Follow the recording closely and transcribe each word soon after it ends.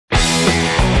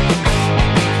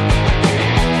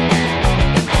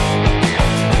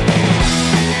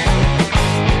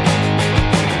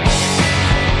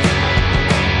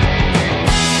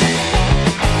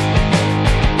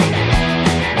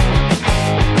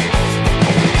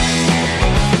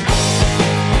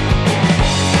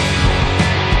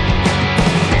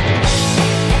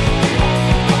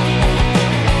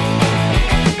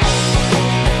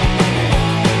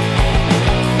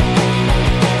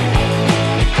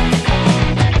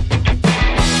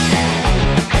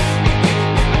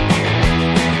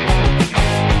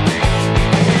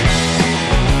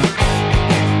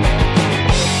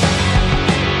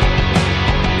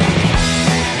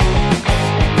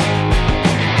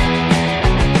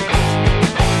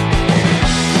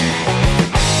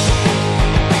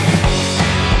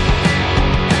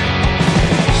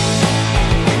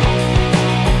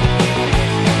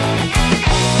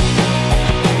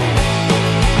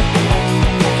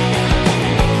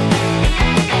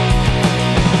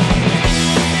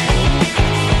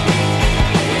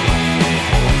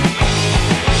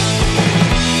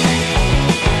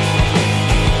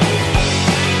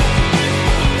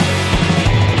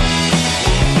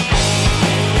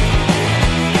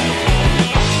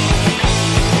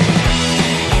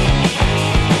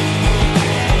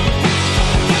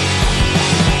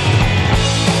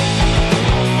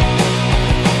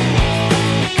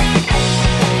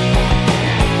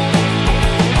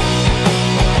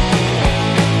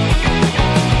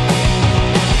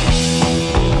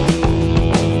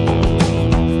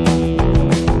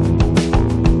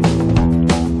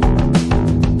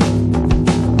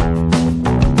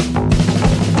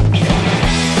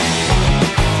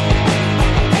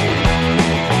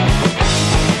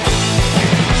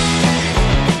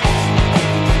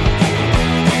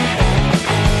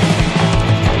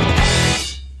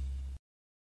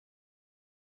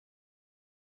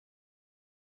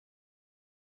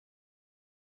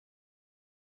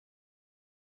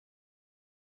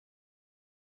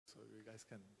you guys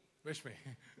can wish me.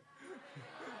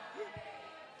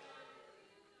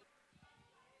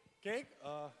 Cake?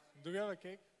 Do we have a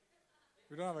cake?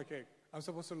 We don't have a cake. I'm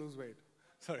supposed to lose weight.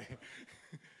 Sorry.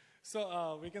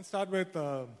 So we can start with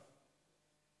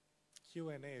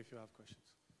Q&A if you have questions.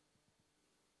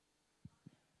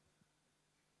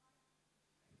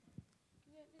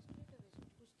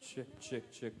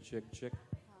 check.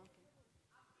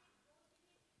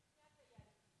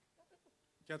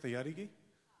 क्या तैयारी की?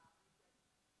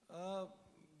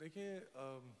 देखिए,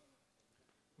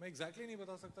 मैं exactly नहीं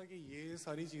बता सकता कि ये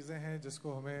सारी चीज़ें हैं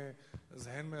जिसको हमें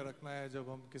जहन में रखना है जब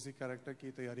हम किसी कैरेक्टर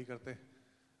की तैयारी करते हैं।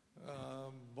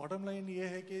 बॉटम लाइन ये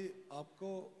है कि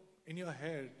आपको in your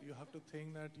head you have to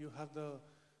think that you have the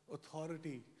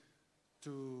authority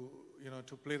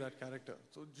to play that character.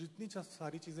 तो जितनी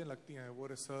सारी चीज़ें लगती हैं वो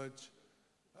रिसर्च,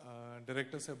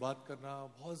 डायरेक्टर से बात करना,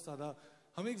 बहुत ज़्यादा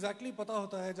हमें एग्जैक्टली पता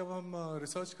होता है जब हम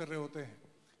रिसर्च कर रहे होते हैं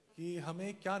कि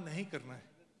हमें क्या नहीं करना है,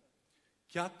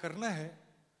 क्या करना है,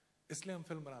 इसलिए हम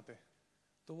फिल्म बनाते हैं।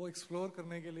 तो वो एक्सप्लोर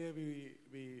करने के लिए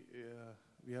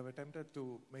we have attempted to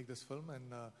make this film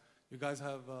and you guys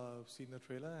have seen the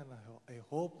trailer and I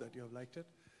hope that you have liked it।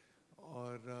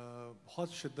 और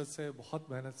बहुत शिद्दत से, बहुत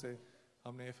मेहनत से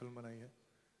हमने ये फिल्म बनाई है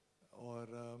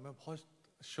और मैं बहुत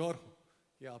श्योर हूँ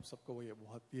कि आप सबको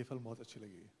ये फिल्म बहुत अच्छी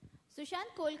लगेगी। सुशांत,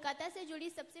 कोलकाता से जुड़ी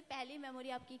सबसे पहली मेमोरी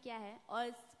आपकी क्या है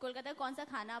और कोलकाता कौन सा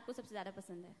खाना आपको सबसे ज़्यादा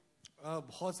पसंद है?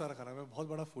 बहुत सारा खाना, मैं बहुत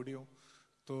बड़ा फूडी हूँ,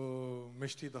 तो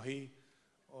मिष्टी दही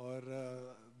और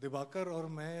दिवाकर और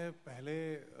मैं पहले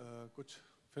कुछ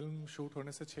फिल्म शूट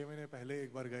होने से 6 महीने पहले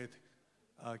एक बार गए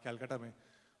थे कलकत्ता में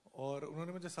और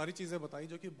उन्होंने मुझे सारी चीज़ें बताई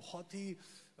जो कि बहुत ही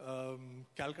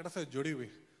कलकत्ता से जुड़ी हुई।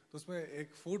 तो उसमें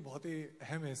एक फूड बहुत ही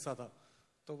अहम हिस्सा था।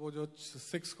 तो वो जो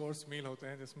 6 कोर्स मील होते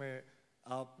हैं जिसमें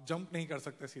आप जंप नहीं कर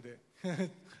सकते सीधे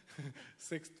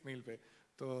 6th मील पे,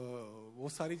 तो वो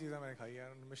सारी चीज़ें मैंने खाई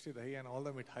हैं, मिष्टी दही and all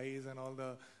the mithais and all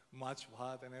the माछ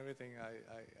भात and everything.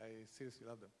 I seriously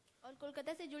love them. और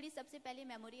कोलकाता से जुड़ी सबसे पहली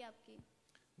मेमोरी आपकी?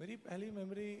 मेरी पहली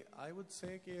मेमोरी आई वुड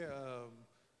से कि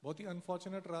बहुत ही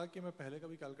अनफॉर्चुनेट रहा कि मैं पहले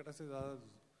कभी कलकत्ता से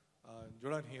ज़्यादा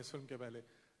जुड़ा नहीं इस फिल्म के पहले,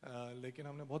 लेकिन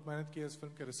हमने बहुत मेहनत की इस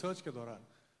फिल्म के रिसर्च के दौरान।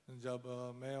 जब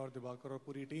मैं और दिवाकर और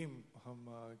पूरी टीम हम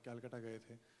कलकत्ता गए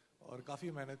थे और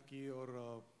काफ़ी मेहनत की और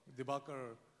दिवाकर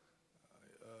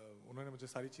उन्होंने मुझे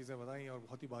सारी चीज़ें बताई और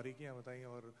बहुत ही बारीकियाँ बताई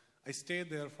और I stayed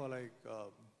there for like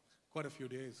quite a few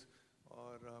days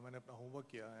और मैंने अपना होमवर्क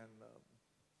किया एंड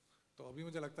तो अभी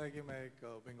मुझे लगता है कि मैं एक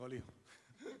बंगाली हूँ।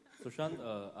 Sushant,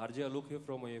 RJ Alok here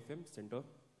from AFM centre,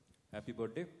 happy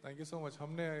birthday. Thank you so much.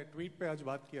 हमने ट्वीट पे आज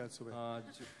बात किया आज सुबह,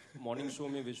 आज मॉर्निंग शो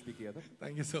में विश भी किया था।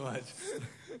 Thank you so much.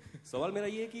 सवाल मेरा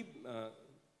ये है कि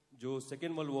जो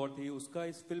सेकेंड वर्ल्ड वॉर थी उसका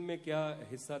इस फिल्म में क्या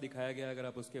हिस्सा दिखाया गया, अगर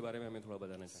आप उसके बारे में हमें थोड़ा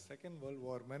बताना चाहें। सेकेंड वर्ल्ड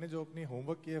वॉर, मैंने जो अपनी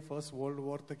होमवर्क की है फर्स्ट वर्ल्ड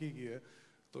वॉर तक ही की है,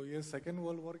 तो ये सेकेंड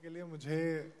वर्ल्ड वॉर के लिए मुझे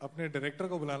अपने डायरेक्टर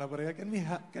को बुलाना पड़ेगा।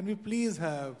 Can we please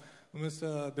have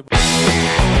mister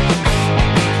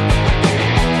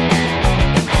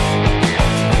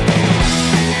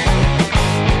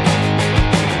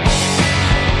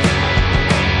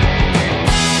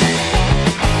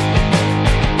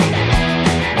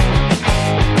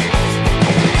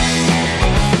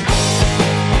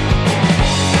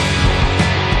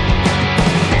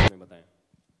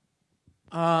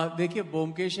देखिए,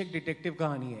 ब्योमकेश एक डिटेक्टिव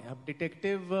कहानी है। अब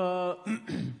डिटेक्टिव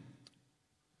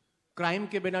क्राइम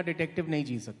के बिना डिटेक्टिव नहीं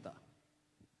जी सकता।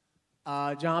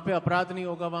 जहां पे अपराध नहीं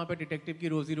होगा वहां पे डिटेक्टिव की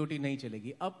रोजी रोटी नहीं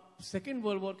चलेगी। अब सेकेंड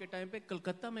वर्ल्ड वॉर के टाइम पे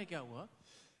कलकत्ता में क्या हुआ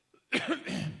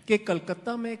कि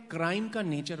कलकत्ता में क्राइम का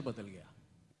नेचर बदल गया।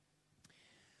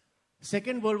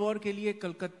 सेकेंड वर्ल्ड वॉर के लिए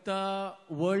कलकत्ता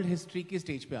वर्ल्ड हिस्ट्री की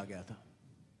स्टेज पे आ गया था।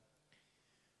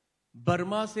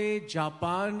 बर्मा से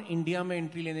जापान इंडिया में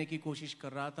एंट्री लेने की कोशिश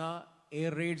कर रहा था,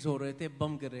 एयर रेड्स हो रहे थे,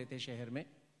 बम गिर रहे थे शहर में।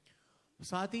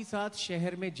 साथ ही साथ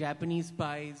शहर में जापानीज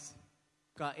स्पाइज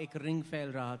का एक रिंग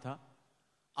फैल रहा था।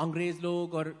 अंग्रेज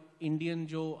लोग और इंडियन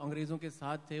जो अंग्रेजों के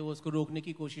साथ थे वो उसको रोकने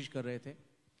की कोशिश कर रहे थे।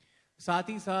 साथ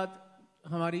ही साथ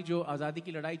हमारी जो आज़ादी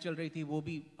की लड़ाई चल रही थी वो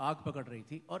भी आग पकड़ रही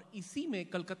थी। और इसी में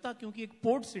कलकत्ता क्योंकि एक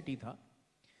पोर्ट सिटी था,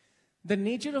 the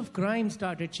nature of crime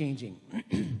started changing.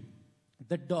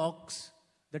 The docks,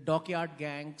 the dockyard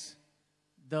gangs,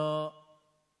 the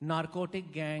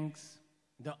narcotic gangs,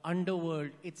 the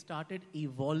underworld, it started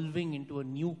evolving into a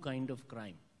new kind of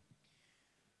crime.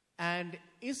 And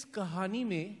इस कहानी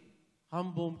में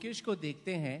हम ब्योमकेश को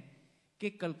देखते हैं कि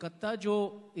कलकत्ता जो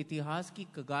इतिहास की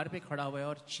कगार पे खड़ा हुआ है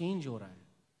और चेंज हो रहा है,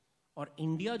 और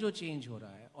इंडिया जो चेंज हो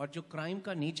रहा है और जो क्राइम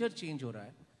का नेचर चेंज हो रहा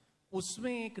है,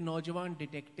 उसमें एक नौजवान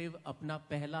डिटेक्टिव अपना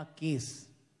पहला केस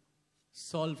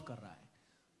सॉल्व कर रहा है।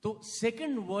 तो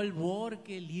सेकेंड वर्ल्ड वॉर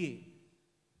के लिए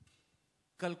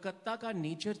कलकत्ता का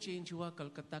नेचर चेंज हुआ,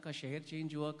 कलकत्ता का शहर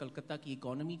चेंज हुआ, कलकत्ता की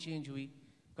इकोनॉमी चेंज हुई,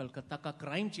 कलकत्ता का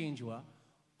क्राइम चेंज हुआ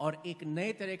और एक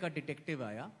नए तरह का डिटेक्टिव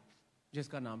आया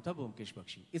जिसका नाम था ब्योमकेश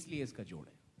बख्शी, इसलिए इसका जोड़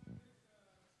है।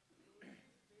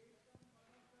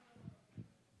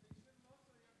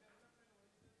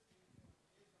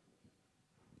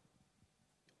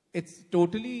 It's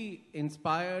totally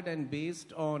inspired and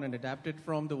based on and adapted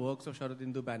from the works of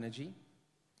Sharadindu Banerjee.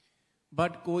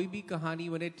 But koi bhi kahani,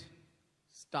 when it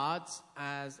starts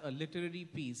as a literary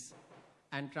piece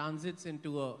and transits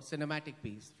into a cinematic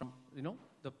piece, from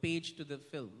the page to the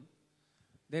film,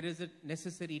 there is a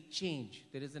necessary change.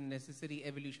 There is a necessary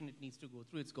evolution it needs to go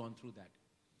through. It's gone through that,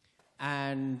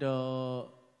 and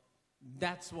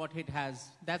that's what it has.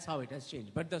 That's how it has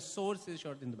changed. But the source is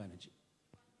Sharadindu Banerjee.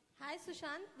 Hi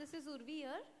Sushant, this is Urvi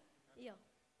here. Yeah.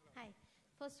 Hi.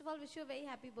 First of all, wish you a very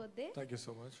happy birthday. Thank you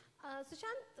so much.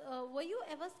 Sushant, were you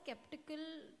ever skeptical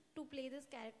to play this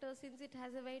character since it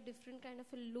has a very different kind of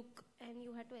a look and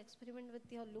you had to experiment with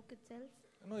your look itself?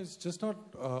 No, it's just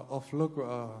not of look.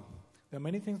 There are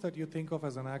many things that you think of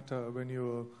as an actor when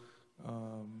you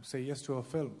say yes to a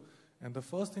film. And the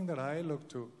first thing that I look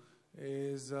to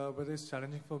is whether it's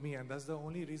challenging for me. And that's the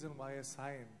only reason why I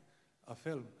signed a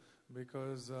film.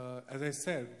 Because, as I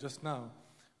said just now,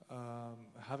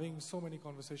 having so many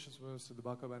conversations with Mr.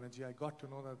 Dibakar Banerjee, I got to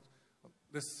know that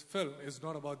this film is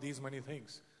not about these many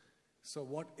things. So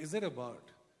what is it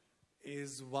about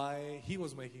is why he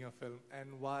was making a film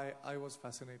and why I was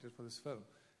fascinated for this film.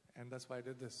 And that's why I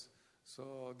did this.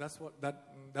 So that's what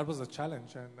that was a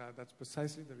challenge, and that's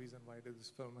precisely the reason why I did this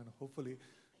film. And hopefully,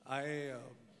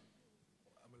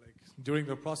 during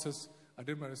the process, I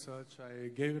did my research, I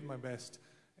gave it my best,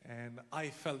 and I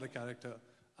felt the character.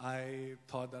 I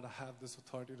thought that I have this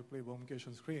authority to play Byomkesh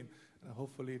on screen, and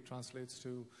hopefully it translates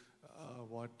to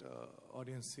what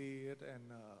audience see it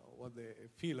and what they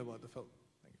feel about the film.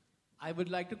 Thank you. I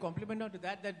would like to compliment on to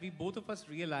that we both of us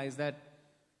realize that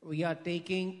we are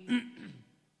taking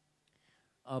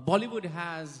Bollywood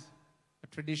has a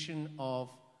tradition of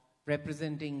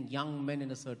representing young men in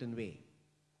a certain way,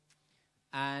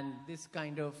 and this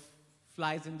kind of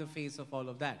flies in the face of all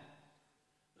of that.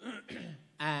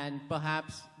 And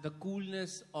perhaps the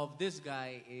coolness of this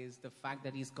guy is the fact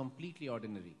that he's completely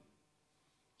ordinary.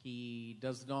 He's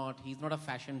not a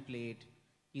fashion plate.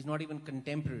 He's not even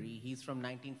contemporary. He's from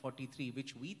 1943,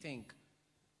 which we think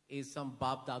is some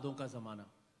बाप दादों का ज़माना.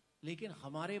 लेकिन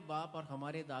हमारे बाप और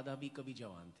हमारे दादा भी कभी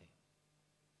जवान थे.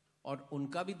 और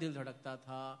उनका भी दिल धड़कता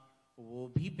था. वो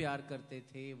भी प्यार करते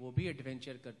थे. वो भी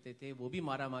एडवेंचर करते थे. वो भी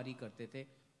मारामारी करते थे.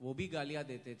 वो भी गालियाँ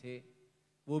देते थे.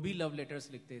 वो भी लव लेटर्स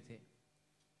लिखते थे.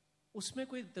 उसमें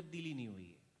कोई तब्दीली नहीं हुई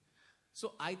है.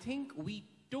 So I think we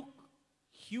took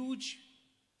huge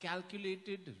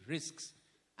calculated risks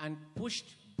and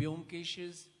pushed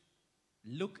Byomkesh's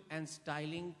look and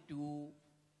styling to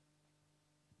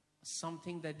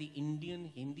something that the Indian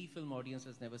Hindi film audience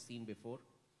has never seen before.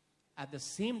 At the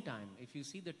same time, if you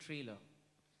see the trailer,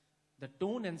 the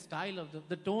tone and style of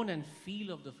the tone and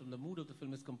feel of the film, the mood of the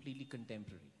film is completely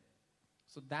contemporary.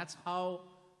 So that's how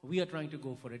we are trying to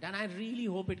go for it. And I really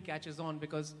hope it catches on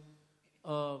because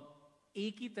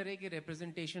एक ही तरह के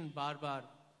representation बार-बार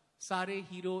सारे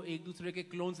hero एक दूसरे के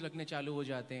clones लगने चालू हो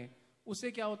जाते हैं.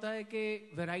 उससे क्या होता है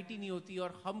कि वैरायटी नहीं होती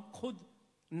और हम खुद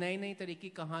नई तरह की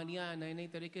कहानियां, नई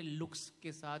तरह के लुक्स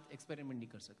के साथ एक्सपेरिमेंट नहीं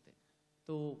कर सकते.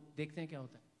 तो देखते हैं क्या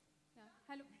होता है.